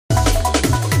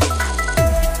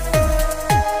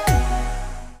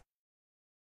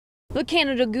The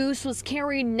Canada goose was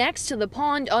carried next to the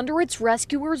pond under its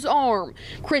rescuer's arm.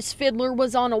 Chris Fiddler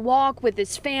was on a walk with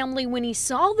his family when he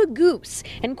saw the goose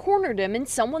and cornered him in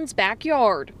someone's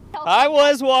backyard. I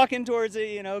was walking towards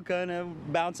it, kind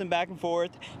of bouncing back and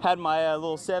forth. Had my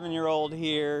little 7-year-old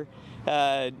here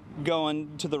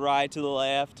going to the right, to the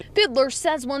left. Fiddler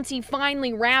says once he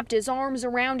finally wrapped his arms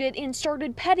around it and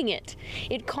started petting it,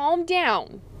 it calmed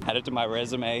down. Add it to my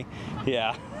resume.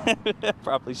 Yeah,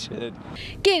 probably should.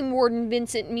 Game Warden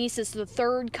Vincent Mises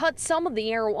III cut some of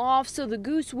the arrow off so the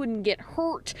goose wouldn't get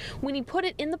hurt when he put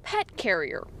it in the pet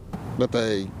carrier. But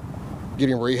they get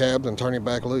him rehabbed and turn him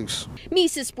back loose.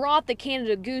 Mises brought the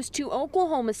Canada goose to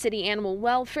Oklahoma City Animal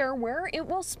Welfare, where it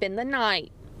will spend the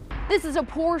night. This is a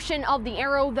portion of the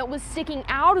arrow that was sticking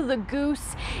out of the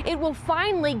goose. It will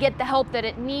finally get the help that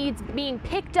it needs, being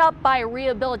picked up by a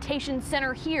rehabilitation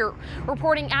center here.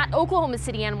 Reporting at Oklahoma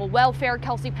City Animal Welfare,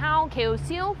 Kelsey Powell,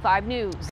 KOCO 5 News.